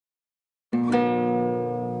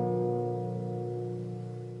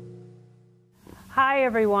Hi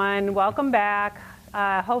everyone, welcome back.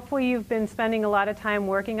 Hopefully you've been spending a lot of time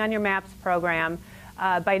working on your MAPS program.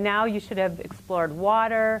 By now you should have explored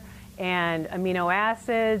water and amino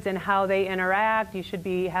acids and how they interact. You should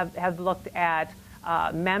have looked at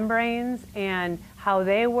membranes and how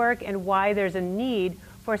they work and why there's a need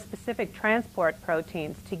for specific transport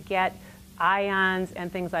proteins to get ions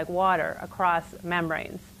and things like water across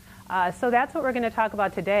membranes. So that's what we're going to talk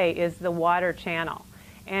about today, is the water channel.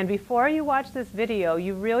 And before you watch this video,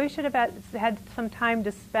 you really should have had some time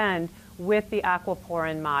to spend with the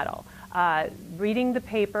aquaporin model. Reading the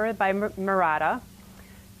paper by Murata,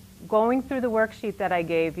 going through the worksheet that I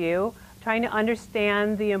gave you, trying to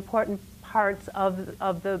understand the important parts of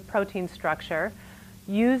the protein structure,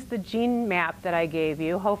 use the gene map that I gave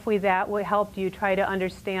you. Hopefully that will help you try to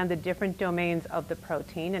understand the different domains of the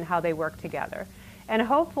protein and how they work together. And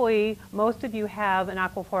hopefully most of you have an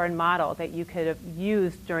aquaporin model that you could have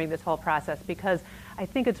used during this whole process, because I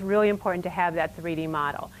think it's really important to have that 3D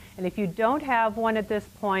model. And if you don't have one at this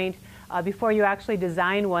point, before you actually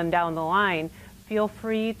design one down the line, feel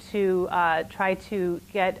free to try to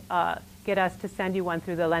get us to send you one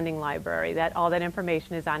through the lending library. All that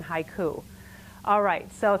information is on Haiku. All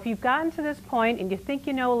right, so if you've gotten to this point and you think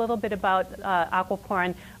you know a little bit about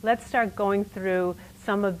aquaporin, let's start going through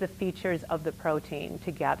some of the features of the protein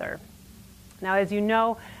together. Now, as you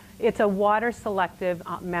know, it's a water-selective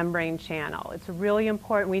membrane channel. It's really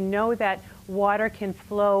important. We know that water can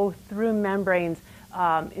flow through membranes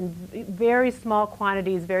in very small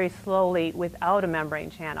quantities, very slowly, without a membrane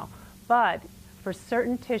channel. But for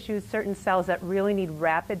certain tissues, certain cells that really need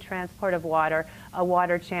rapid transport of water, a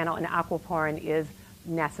water channel, and aquaporin is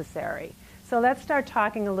necessary. So let's start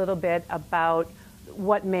talking a little bit about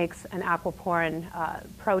what makes an aquaporin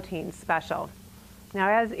protein special. Now,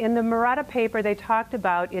 as in the Murata paper, they talked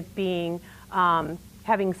about it being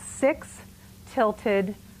having 6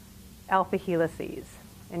 tilted alpha helices,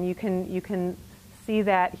 and you can see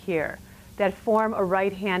that here, that form a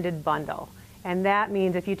right-handed bundle. And that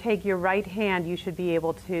means if you take your right hand, you should be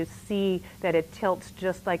able to see that it tilts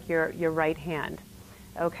just like your right hand.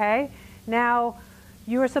 Okay? Now,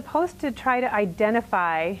 you are supposed to try to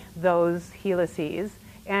identify those helices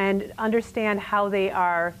and understand how they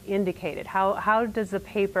are indicated. How does the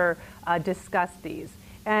paper discuss these?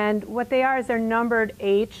 And what they are is they're numbered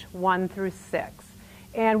H1 through 6.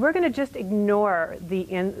 And we're going to just ignore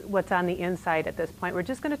what's on the inside at this point. We're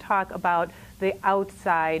just going to talk about the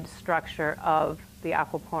outside structure of the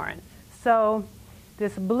aquaporin. So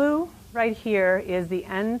this blue right here is the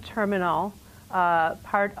N-terminal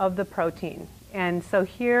part of the protein. And so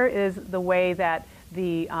here is the way that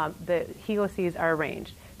the helices are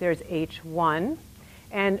arranged. There's H1,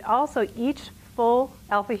 and also each full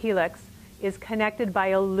alpha helix is connected by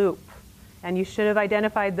a loop. And you should have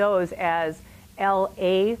identified those as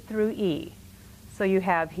LA through E. So you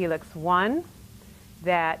have helix 1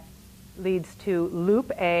 that leads to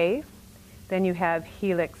loop A. Then you have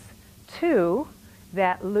helix 2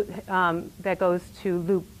 that goes to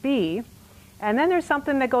loop B. And then there's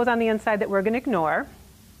something that goes on the inside that we're going to ignore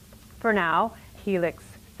for now. Helix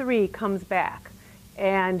 3 comes back.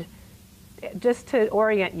 And just to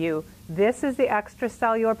orient you, this is the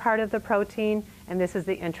extracellular part of the protein, and this is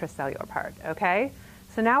the intracellular part, okay?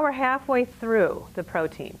 So now we're halfway through the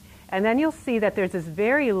protein. And then you'll see that there's this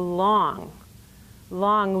very long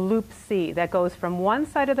loop C that goes from one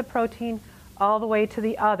side of the protein all the way to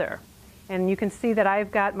the other. And you can see that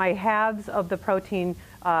I've got my halves of the protein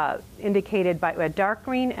indicated by a dark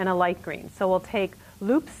green and a light green. So we'll take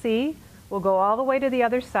loop C, we'll go all the way to the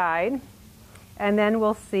other side, and then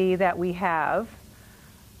we'll see that we have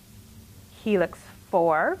helix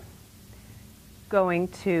 4 going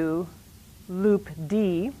to loop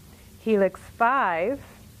D, helix 5,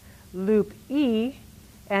 loop E,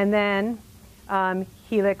 and then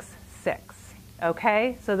helix 6.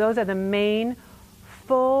 Okay? So those are the main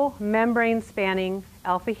full membrane spanning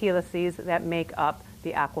alpha helices that make up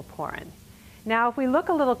the aquaporin. Now, if we look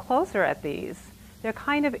a little closer at these, they're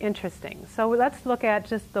kind of interesting. So let's look at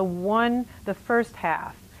just the first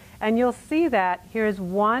half. And you'll see that here's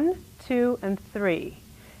 1, 2, and 3.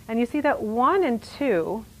 And you see that 1 and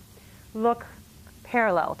 2 look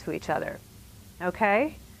parallel to each other.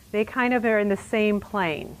 Okay? They kind of are in the same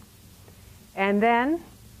plane. And then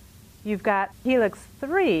you've got helix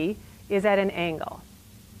 3 is at an angle.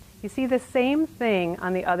 You see the same thing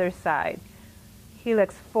on the other side.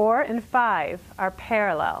 Helix 4 and 5 are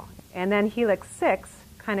parallel, and then helix 6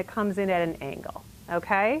 kind of comes in at an angle,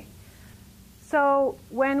 okay? So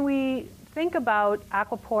when we think about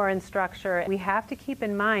aquaporin structure, we have to keep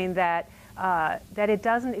in mind that it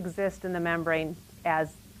doesn't exist in the membrane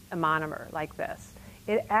as a monomer like this.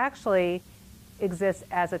 It actually exists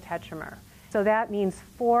as a tetramer. So that means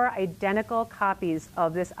 4 identical copies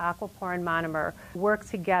of this aquaporin monomer work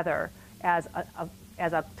together as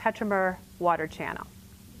a tetramer water channel.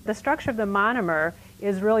 The structure of the monomer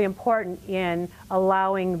is really important in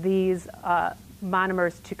allowing these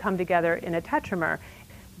monomers to come together in a tetramer.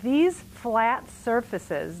 These flat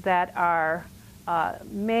surfaces that are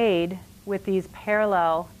made with these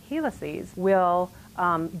parallel helices will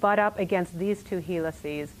butt up against these 2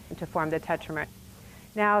 helices to form the tetramer.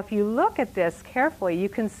 Now, if you look at this carefully, you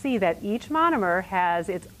can see that each monomer has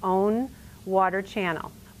its own water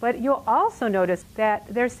channel. But you'll also notice that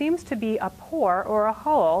there seems to be a pore or a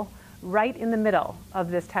hole right in the middle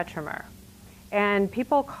of this tetramer. And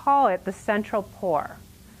people call it the central pore.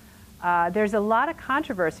 There's a lot of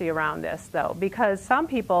controversy around this, though, because some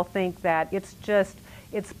people think that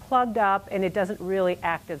it's plugged up and it doesn't really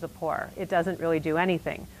act as a pore. It doesn't really do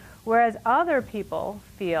anything. Whereas other people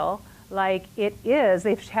feel like it is.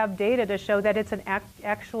 They have data to show that it's an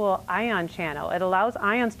actual ion channel. It allows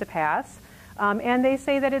ions to pass, and they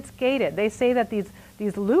say that it's gated. They say that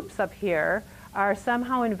these loops up here are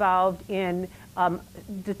somehow involved in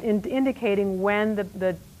indicating when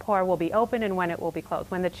the pore will be open and when it will be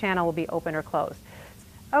closed, when the channel will be open or closed.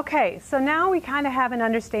 Okay, so now we kind of have an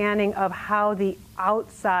understanding of how the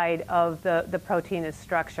outside of the protein is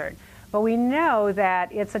structured. But we know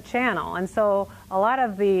that it's a channel, and so a lot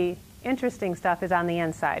of the interesting stuff is on the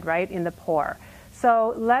inside, right, in the pore.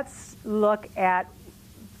 So let's look at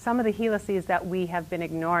some of the helices that we have been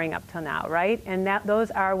ignoring up till now, right? And those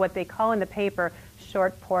are what they call in the paper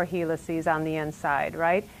short pore helices on the inside,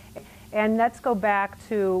 right? And let's go back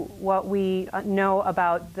to what we know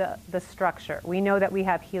about the structure. We know that we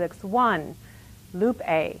have helix 1, loop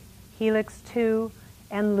A, helix 2,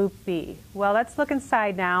 and loop B. Well, let's look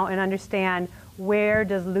inside now and understand, where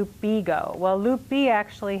does loop B go? Well, loop B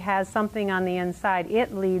actually has something on the inside.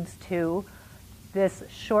 It leads to this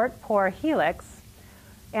short pore helix,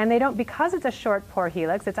 and they don't, because it's a short pore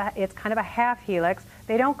helix, it's kind of a half helix.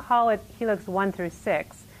 They don't call it helix 1 through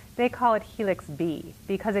 6. They call it helix B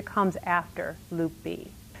because it comes after loop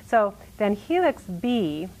B. So then helix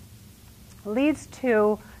B leads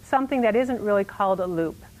to something that isn't really called a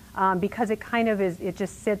loop because it kind of is, it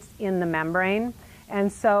just sits in the membrane.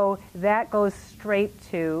 And so that goes straight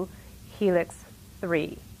to helix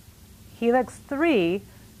 3. Helix 3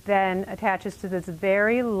 then attaches to this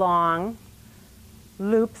very long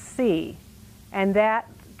loop C, and that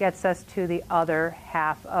gets us to the other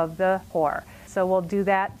half of the pore. So we'll do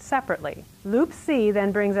that separately. Loop C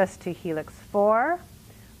then brings us to helix 4,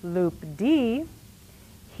 loop D,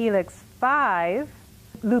 helix 5,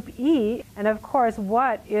 loop E, and of course,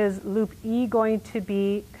 what is loop E going to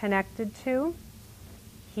be connected to?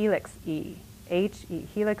 Helix E, HE,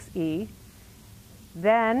 helix E.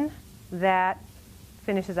 Then that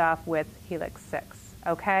finishes off with helix 6,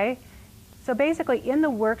 okay? So basically in the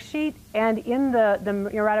worksheet and in the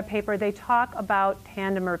errata paper, they talk about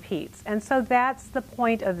tandem repeats. And so that's the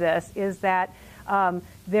point of this, is that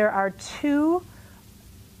there are 2,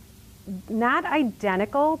 not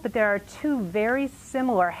identical, but there are 2 very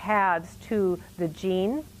similar halves to the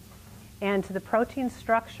gene and to the protein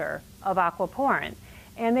structure of aquaporin.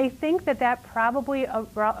 And they think that that probably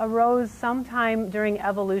arose sometime during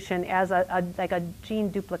evolution as like a gene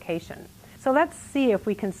duplication. So let's see if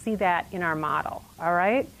we can see that in our model, all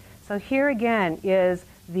right? So here again is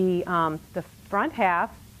the front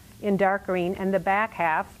half in dark green and the back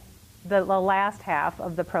half, the last half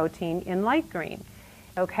of the protein in light green,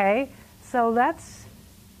 okay? So let's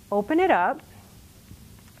open it up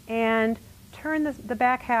and turn the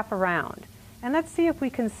back half around. And let's see if we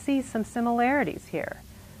can see some similarities here.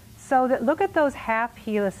 So that, look at those half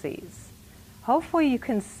helices. Hopefully you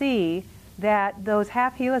can see that those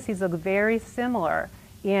half helices look very similar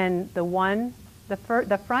in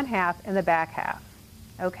the front half and the back half,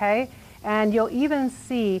 okay? And you'll even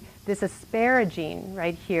see this asparagine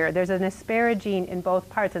right here. There's an asparagine in both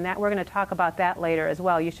parts, and that we're going to talk about that later as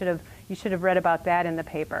well. You should have read about that in the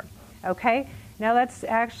paper, okay? Now let's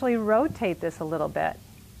actually rotate this a little bit.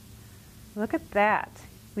 Look at that.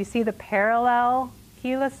 We see the parallel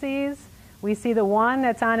helices. We see the one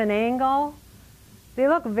that's on an angle. They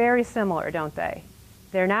look very similar, don't they?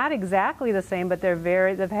 They're not exactly the same, but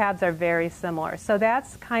the halves are very similar. So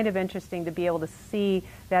that's kind of interesting to be able to see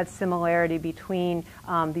that similarity between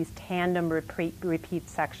these tandem repeat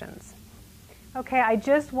sections. Okay, I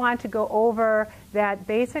just want to go over that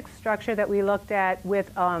basic structure that we looked at with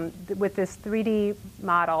this 3D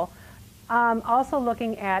model Also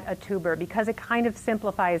looking at a tuber, because it kind of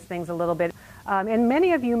simplifies things a little bit. And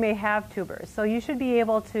many of you may have tubers, so you should be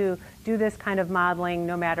able to do this kind of modeling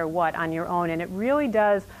no matter what on your own. And it really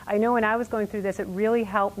does, I know when I was going through this, it really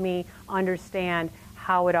helped me understand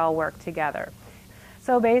how it all worked together.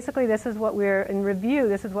 So basically this is what we're, in review,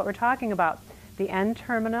 this is what we're talking about. The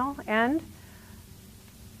N-terminal end,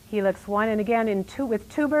 helix 1, and again with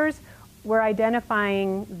tubers, we're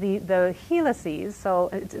identifying the helices,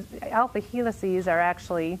 so alpha helices are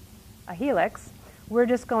actually a helix. We're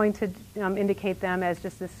just going to indicate them as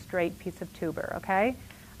just this straight piece of tuber, okay?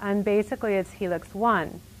 And basically it's helix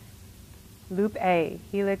 1, loop A,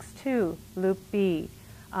 helix 2, loop B.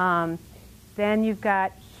 Then you've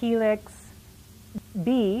got helix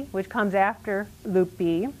B, which comes after loop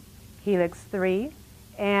B, helix 3.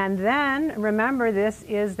 And then, remember, this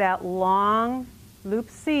is that long loop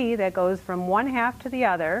C that goes from one half to the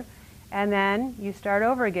other, and then you start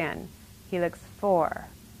over again. Helix 4,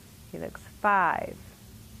 helix 5,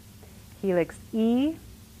 helix E,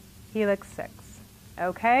 helix 6.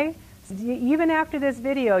 Okay? So even after this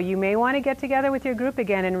video, you may want to get together with your group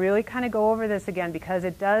again and really kind of go over this again, because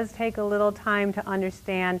it does take a little time to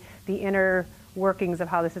understand the inner workings of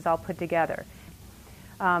how this is all put together.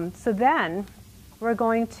 So then we're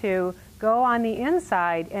going to go on the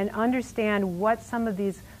inside and understand what some of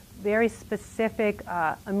these very specific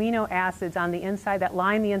amino acids on the inside that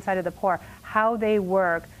line the inside of the pore, how they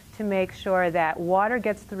work to make sure that water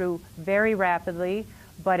gets through very rapidly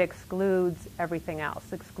but excludes everything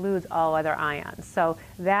else, excludes all other ions. So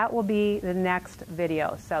that will be the next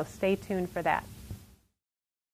video, so stay tuned for that.